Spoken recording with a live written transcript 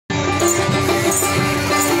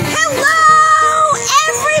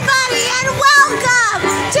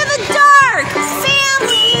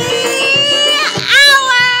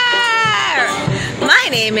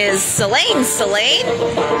is Selene,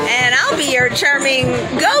 and I'll be your charming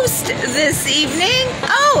ghost this evening.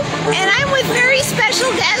 Oh, and I'm with very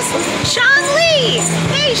special guest, Sean Lee.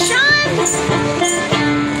 Hey, Sean.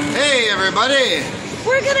 Hey, everybody.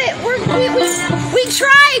 We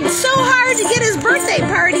tried so hard to get his birthday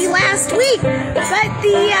party last week, but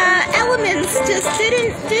the elements just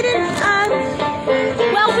didn't.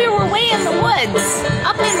 Well, we were way in the woods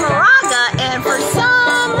up in Moraga, and for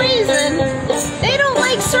some reason they don't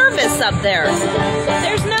like service up there.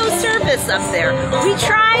 There's no service up there. We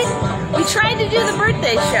tried to do the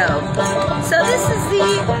birthday show. So this is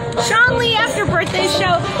the Sean Lee after birthday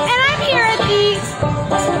show, and I'm here at the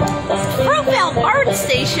Fruitvale Art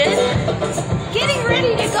Station, getting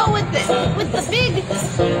ready to go with the big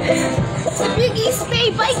East Bay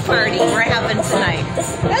bike party we're having tonight.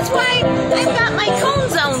 That's why I've got my Cone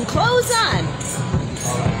Zone clothes on.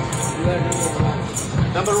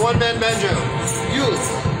 Number one man banjo. Youth.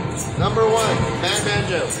 Number one man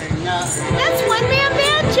banjo. That's one man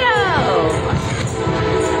banjo.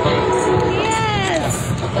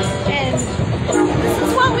 Yes. And this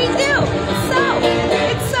is what we do. So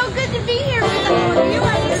it's so good to be here with all of you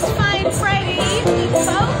on this fine Friday evening,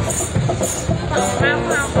 folks.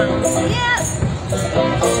 Yes.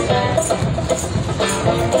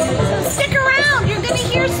 So stick around. You're going to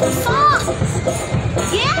hear some songs.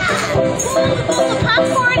 Yeah. Pull the bowl of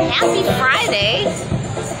popcorn. Happy Friday.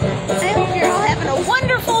 I hope you're all having a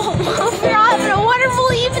wonderful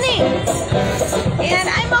evening. And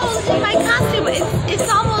I'm almost in my costume. It's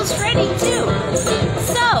almost ready too.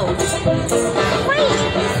 So great.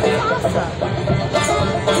 This is awesome.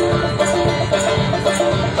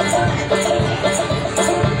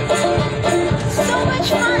 So much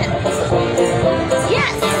fun.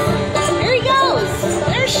 Yes. Here he goes.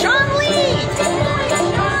 There's Sean Lee.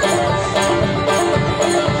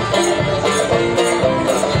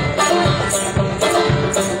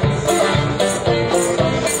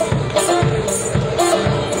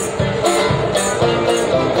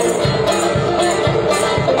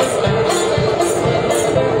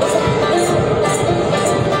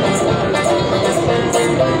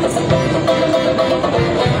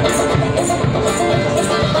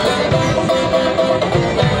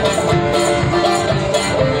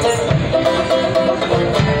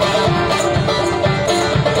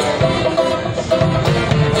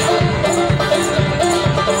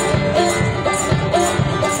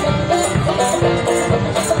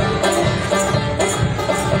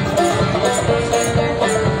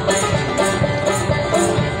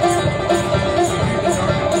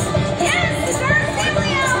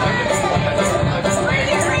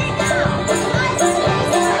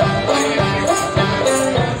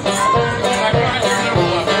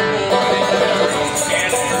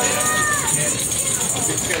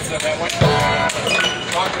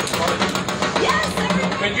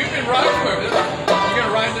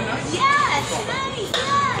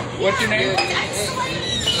 What's your name? Nice to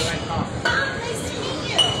meet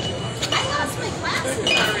you. I lost my glasses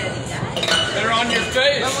already, guys. They're on your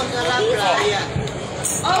face.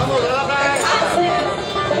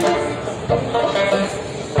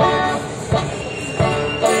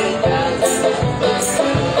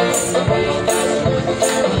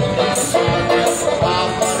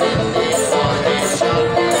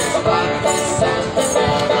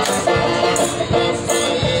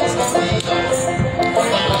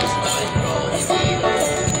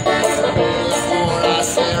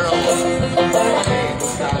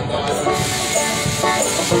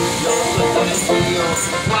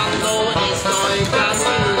 Cuando estoy cansado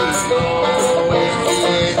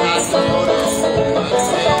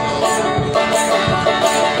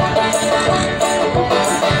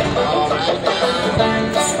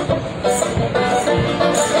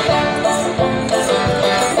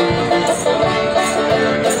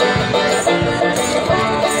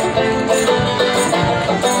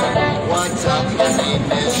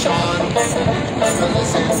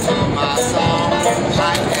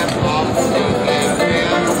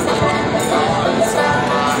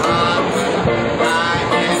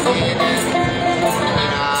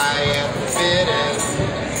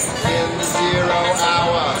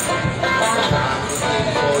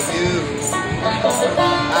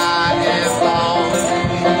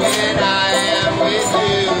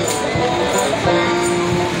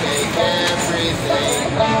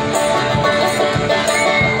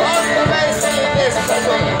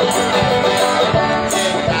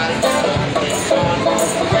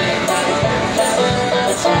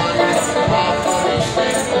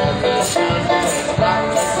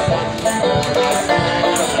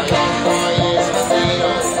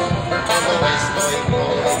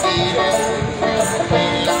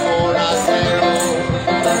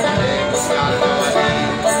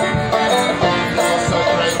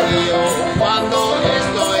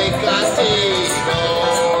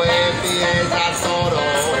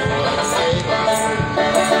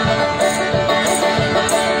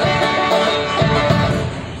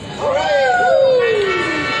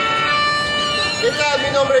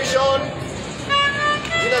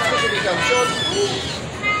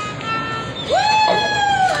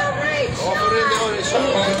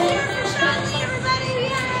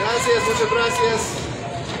gracias.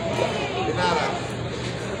 De nada.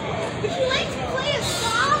 Would you like to play a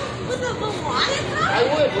song with a melodica? I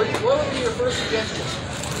would. What would be your first suggestion?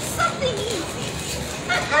 Something easy.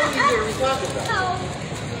 How easy are we talking about? No,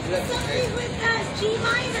 something with G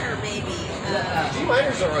minor, maybe. G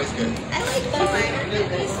minors are always good. I like G minor.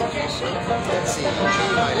 Any suggestions? Let's see. G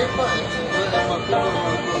minor.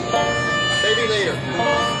 Maybe later.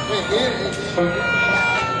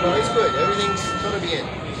 No, it's good. Everything's gonna be in.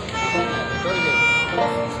 Gonna be in.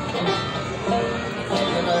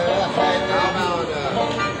 How about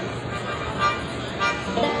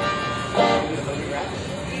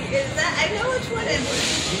Is that? I know which one it is.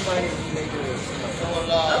 G minor, D major is.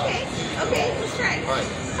 Okay, let's try it. All right.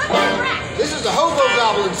 Okay, right. This is the Hobo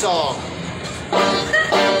Goblin song.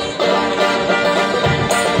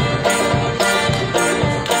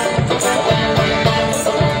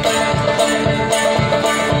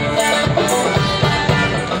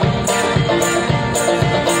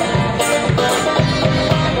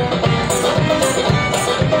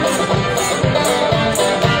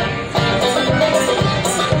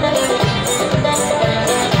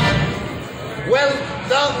 Well,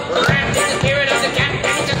 the rat in the spirit of the cat,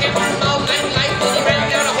 and he took him all night life, and he ran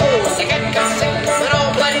down a hole. The cat got sick, and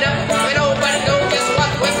all bloodied up, and nobody knows just what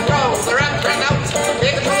went wrong. The rat ran out,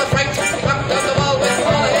 they control the fright, knocked down the wall with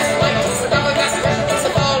all of his might. The devil got crushed,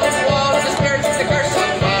 the ball in the wall, and the spirit, the curse of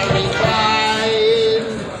Mary cried.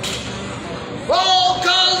 Oh,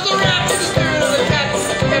 'cause the rat in the spirit of the cat,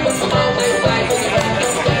 took him all night life, and he ran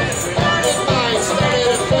down the hole. His mind started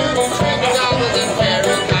a flute, screaming out with the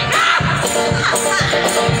fairy cried.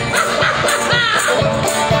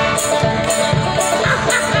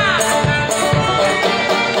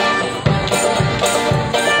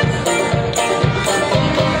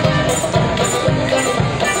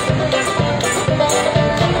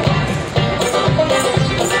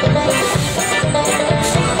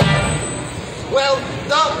 Well,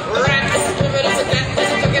 the rat driven in the cat,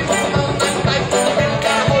 took him all night life, and he ran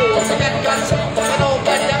down a hole. The cat got sick, and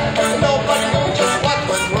nobody up, and nobody knew just what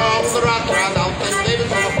went wrong. The rat ran out, and made it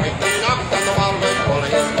all right, and he knocked down the wall with all of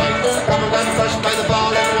his might. The cover got crushed by the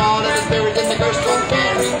ball in the wall, and his spirit in the ghost of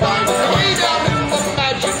Mary died. Way down in the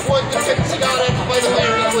magic wood, the pixie got it by the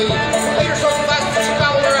fairy queen. Later so fast, she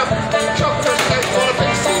gobbled her up, choked her scalp on a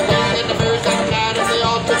pixie wing, and the fairies got mad, and they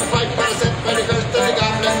all took fight, and I sent by the ghost of the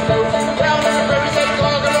goblin crew. Down in the prairie, said,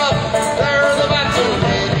 "Clog it up." There the battle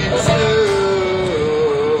did ensue.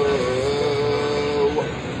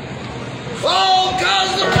 Oh,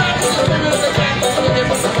 'cause the rat is the spirit of the cat, took him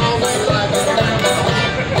all night life, and he ran down the hole.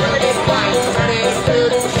 Turning his mind, turning his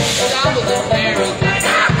good, down with the fairy.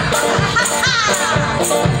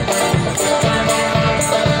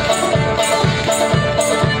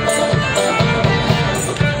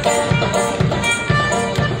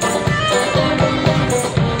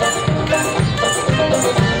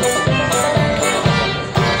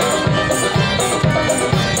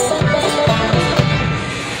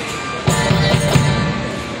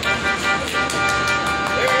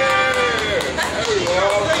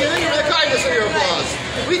 Thank you for the kindness of your applause.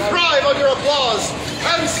 We thrive on your applause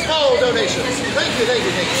and small donations. Thank you, thank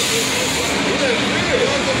you, thank you.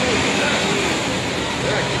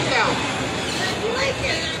 Yeah, keep it down. You like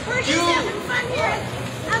it? We're just You- having fun here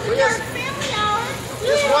at the Yes. Dark Family Hour.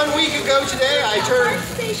 Just 1 week ago today, I turned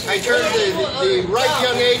the right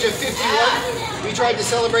young age of 51. We tried to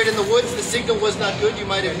celebrate in the woods. The signal was not good. You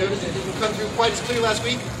might have noticed it didn't come through quite as clear last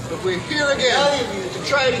week. But we're here again to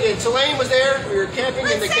try it again. Tulane was there. We were camping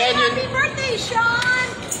in the Let's say canyon. happy birthday, Sean.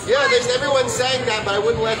 Yeah, everyone sang that, but I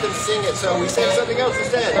wouldn't let them sing it, so we sang something else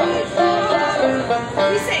instead.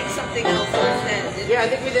 We sang something else instead. didn't Yeah, I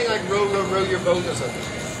think we sang like row, row, row your boat or something.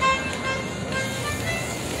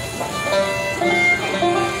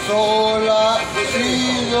 Sol, la,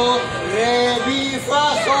 si, do, re, mi,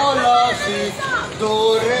 fa, sol, la, si,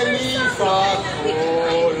 do, re, mi, fa,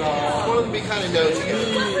 sol, la. One of them be kind of notes again. we?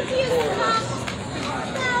 What would be a song?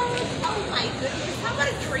 No. Oh my goodness. How about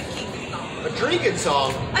a drinking song? A drinking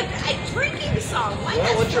song. A drinking song. Why Well,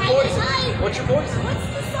 not what's your Friday poison? night? What's your poison? What's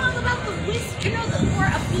the song about the whiskey? You know, the more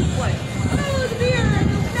upbeat one. Oh, the beer.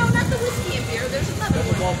 No, not the whiskey and beer. There's another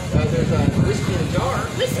one. Well, there's a whiskey in a jar.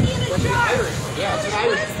 Whiskey in a That's an jar. Irish one. Yeah, it's an What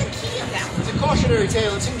Irish is the key of that one? It's a cautionary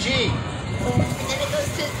tale. It's in G. And then it goes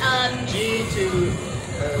to G to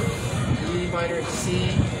E minor to C.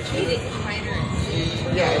 G to E minor.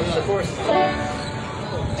 Yeah, it was of course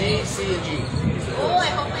D, C, and G. Oh, I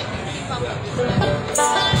hope I can keep up with this.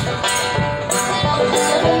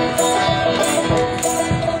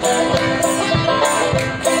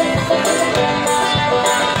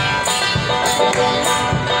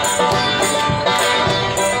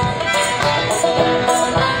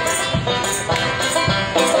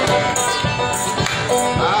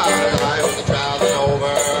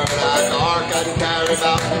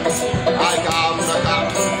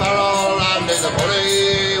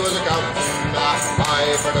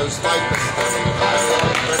 produce my piston, I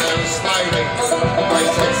will produce my ring. I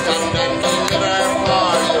said stand and deliver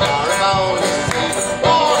for you are about to see.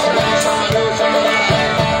 Oh,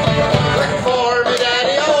 look for me,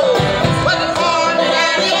 daddy-o, look for me,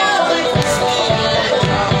 daddy-o.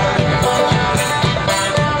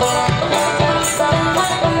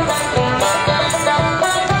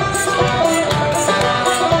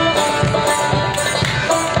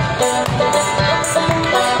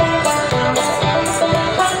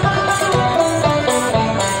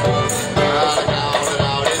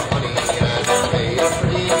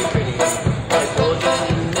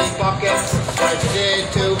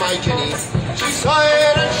 Jenny. She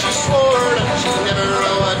sighed and she swore that she never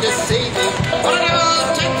would deceive me. But I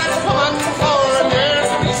never take that woman for a dare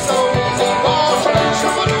to be so easy. Oh,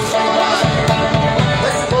 somebody, somebody.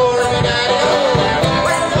 Wait for me, daddy-o.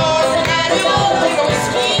 Wait for me, daddy-o. Go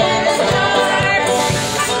whiskey in the jar.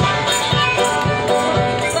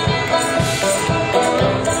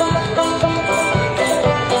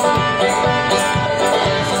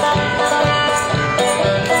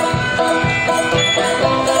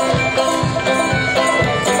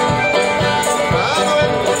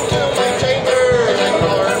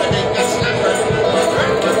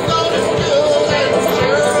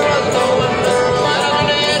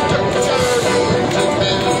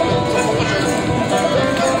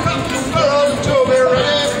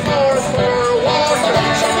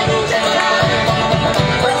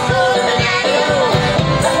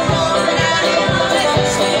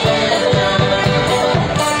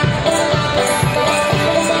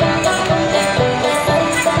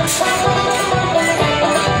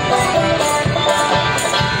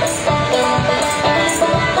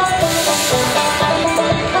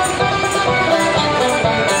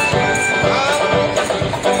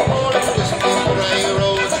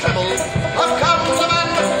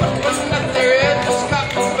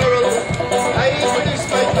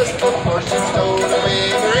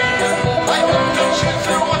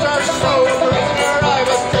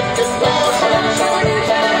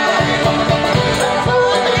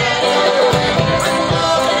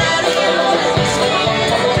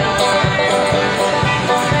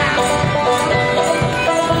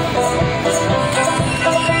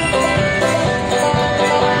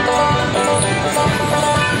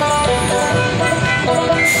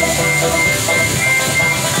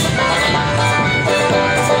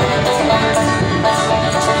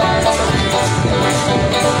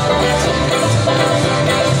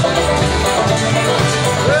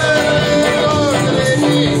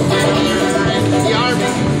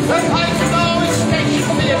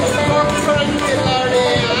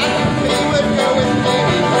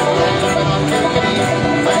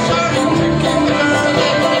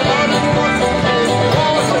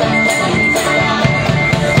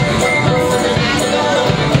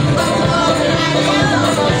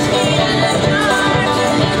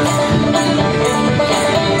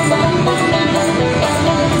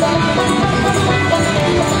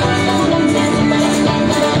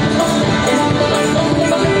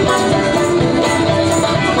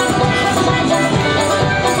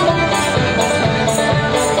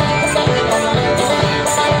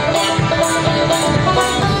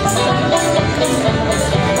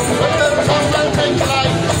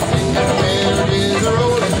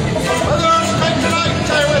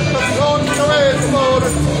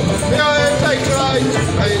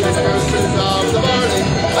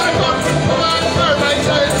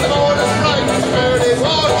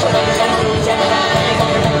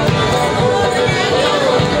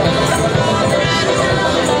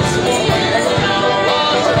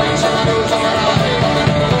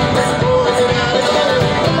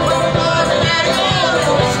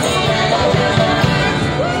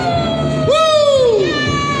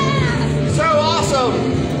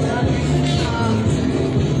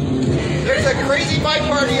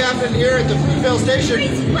 Here at the Fruitvale Station.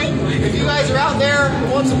 If you guys are out there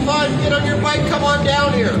and want some fun, get on your bike, come on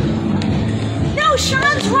down here. No,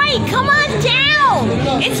 Sean's right. Come on down.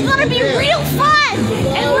 It's going to be real fun.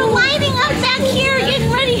 And we're lining up back here, getting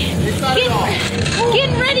ready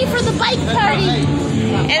for the bike party.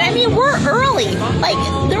 And I mean, we're early. Like,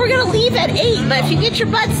 we're going to leave at 8, but if you get your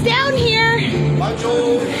butts down here, you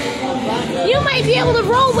might be able to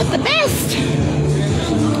roll with the best.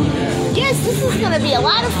 Yes, this is going to be a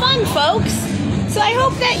lot of fun, folks. So I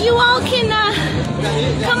hope that you all can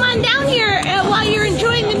come on down here while you're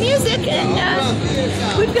enjoying the music. And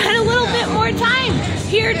we've got a little bit more time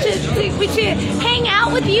here to hang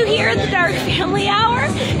out with you here at the Dark Family Hour.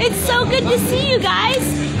 It's so good to see you guys.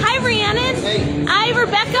 Hi, Rhiannon. Hi,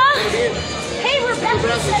 Rebecca. Hey, Rebecca.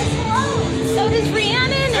 So does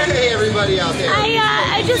Rhiannon. Hey, everybody out there.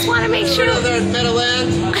 I just want to make sure. There in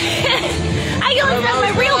Meadowlands. I don't have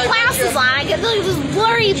my real glasses on. I get those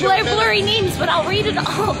blurry names, but I'll read it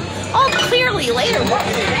all clearly later. What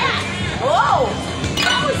was that? Whoa!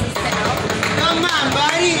 That was a sound. Come on,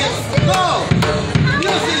 buddy. Go.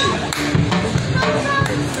 Music.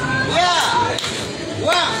 Yeah.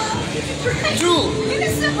 1, 2,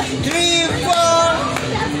 3, 4.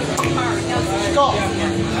 Stop.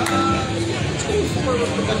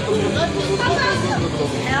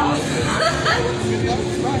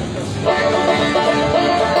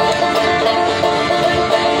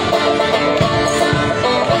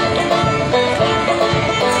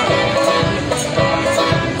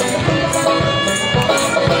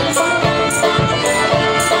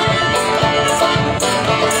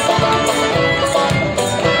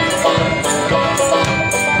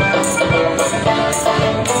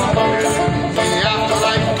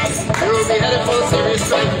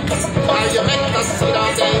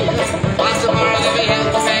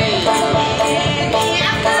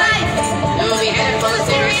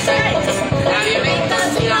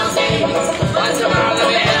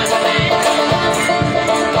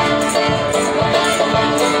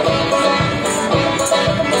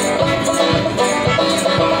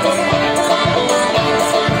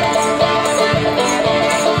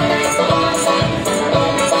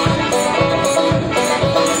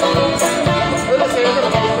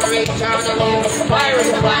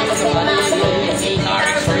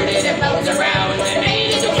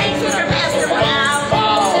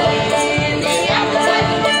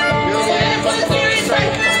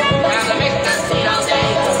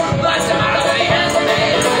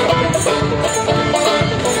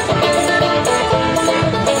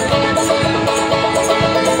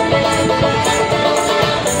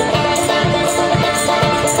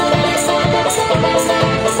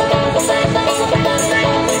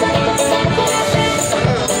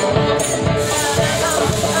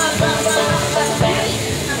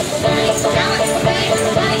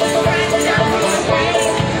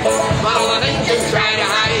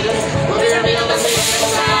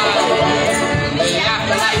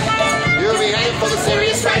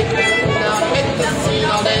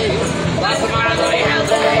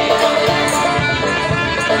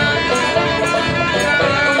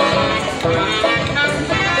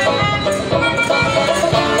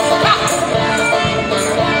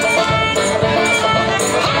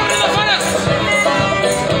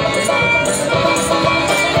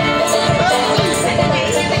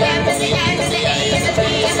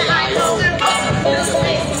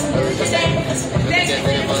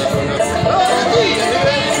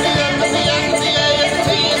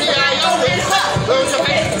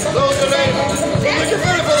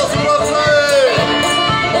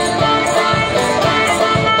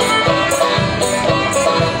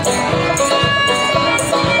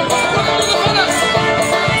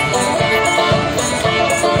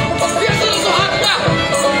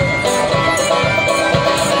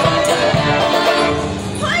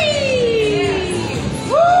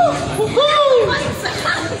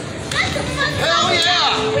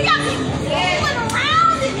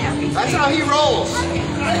 That's how he rolls.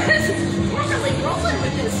 We're really rolling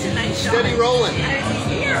with this tonight, Sean. Steady rolling.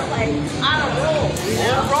 Here, like, on a roll.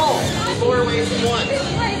 On a roll. 4 ways in one.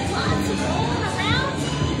 Like, lots of rolling around.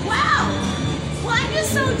 Wow. Well, I'm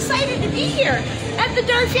just so excited to be here at the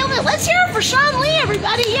Dark Family. Let's hear it for Sean Lee,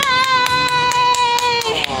 everybody. Yay!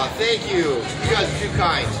 Aw, thank you. You guys are too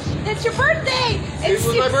kind. It's your birthday. It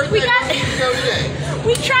was my birthday 2 weeks ago today.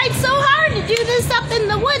 We tried so hard to do this up in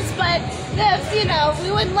the woods, but we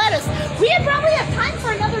wouldn't let us. We probably have time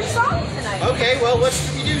for another song tonight. Okay, well, what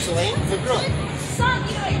should we do, Selene? Song,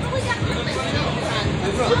 I really got nothing to do.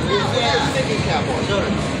 Yeah. Thinking cap on.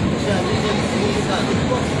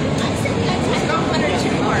 I'm thinking I got 1 or 2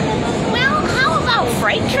 more. Well, how about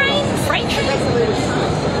Freight Train? Freight Train?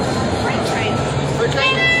 Freight Train. Freight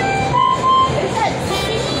Train? Is that C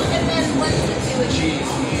and then what's it do with G?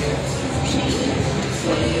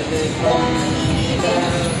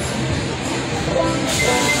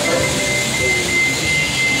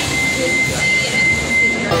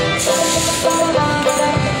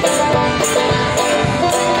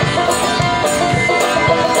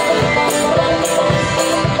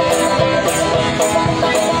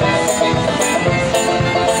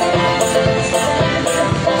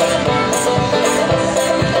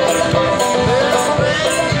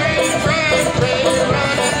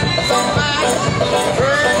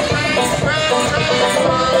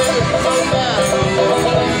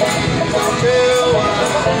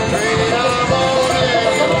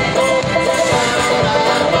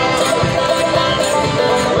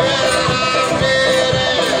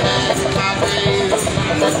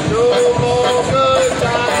 more good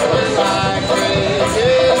times like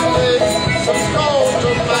this. Some stones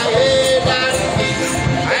on my head and feet.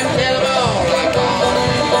 I tell them all I got.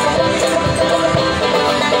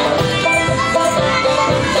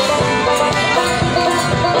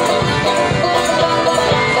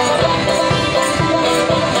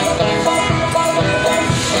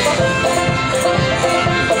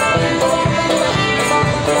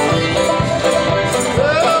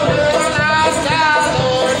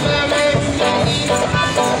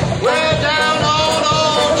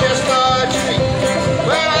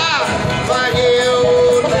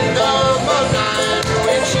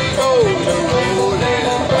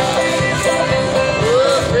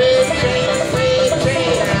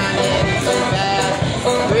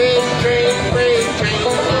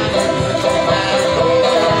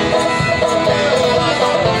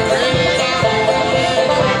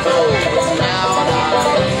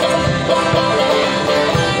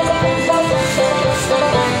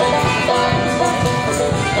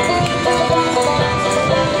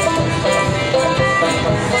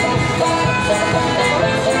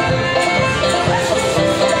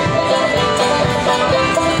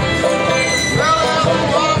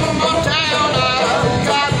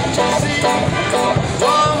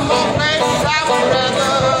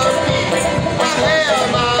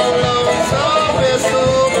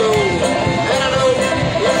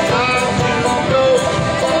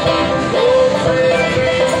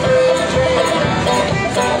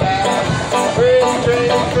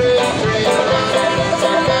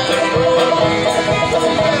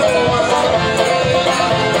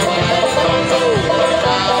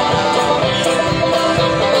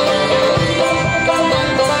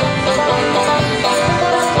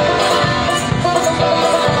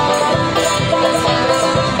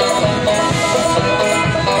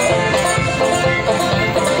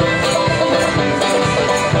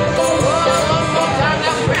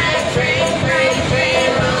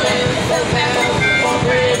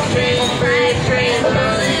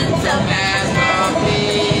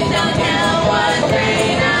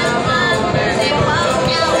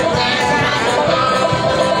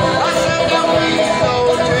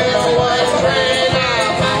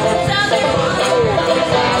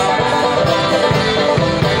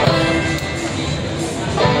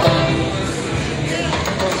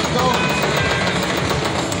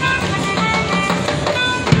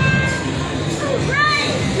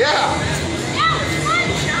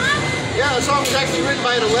 The song was actually written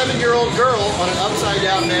by an 11-year-old girl on an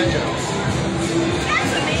upside-down banjo.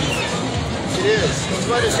 That's amazing. It is. It's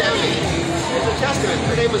quite astounding. It's a testament.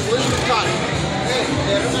 Her name was Elizabeth Connie. Hey,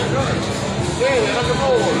 there's my brother. Hey, there's the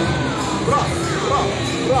bowl. Rock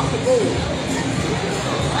the bowl.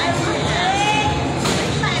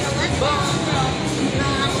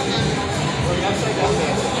 Upside down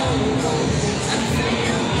banjo.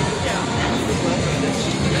 Yeah.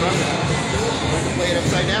 Play it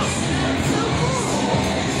upside down.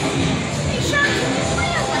 Hey, Sean, can you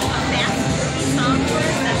play a fast song for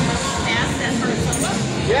us that's fast as her solo?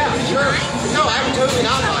 Yeah, sure. No, I would totally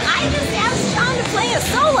not mind. I just asked Sean to play a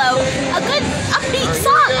solo, a good upbeat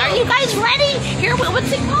song. Are you guys ready? Here,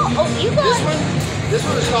 what's it called? Oh, you go. This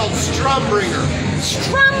one is called Strumbringer.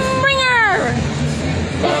 Strumbringer.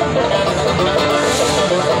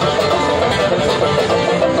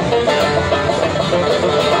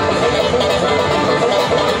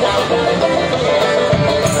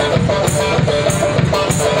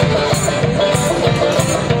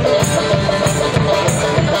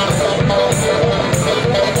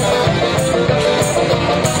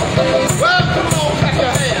 Well,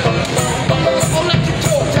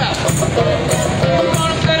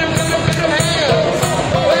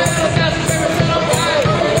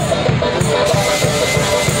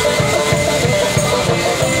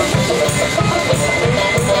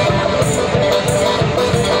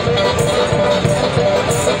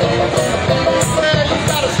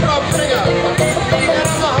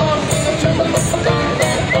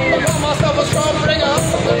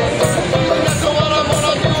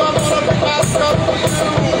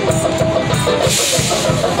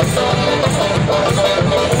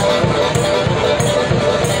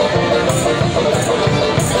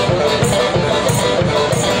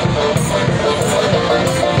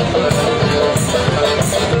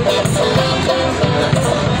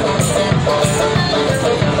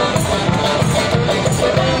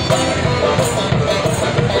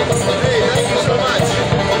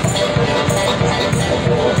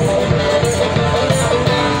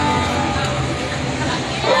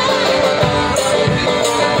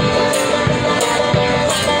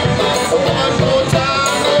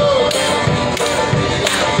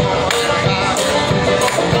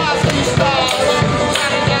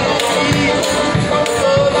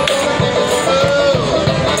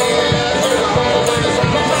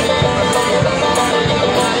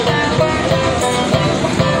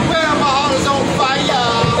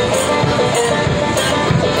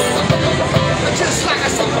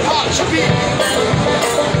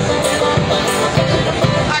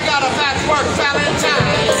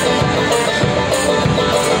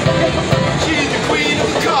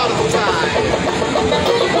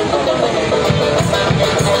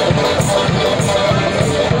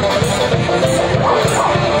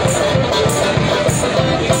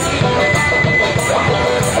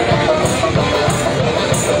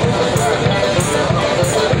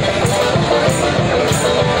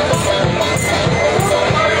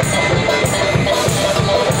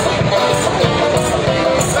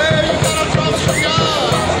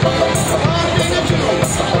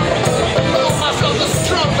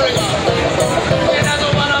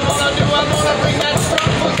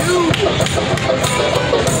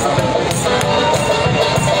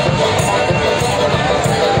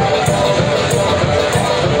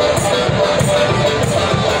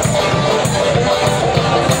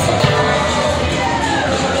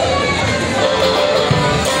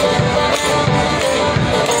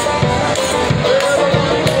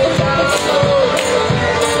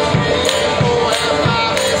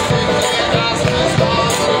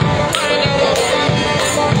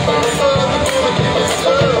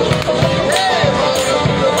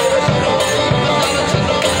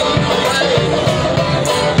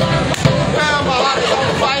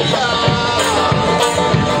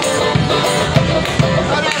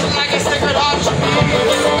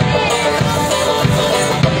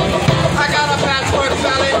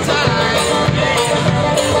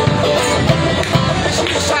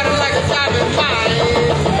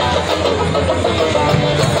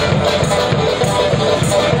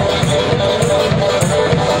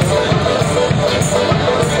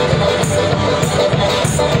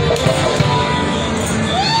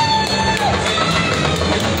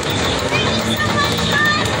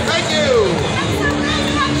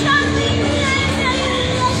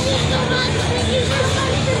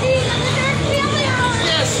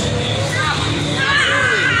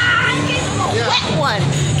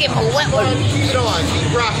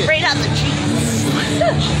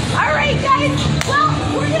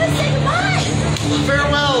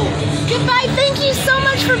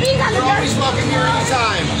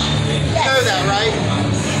 right?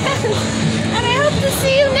 And I hope to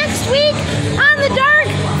see you next week on the Dark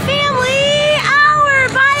Family Hour.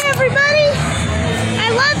 Bye, everybody.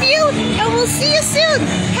 I love you, and we'll see you soon.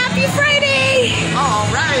 Happy Friday. All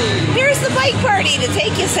right. Here's the bike party to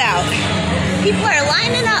take us out. People are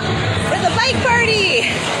lining up for the bike party.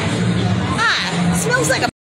 Smells like a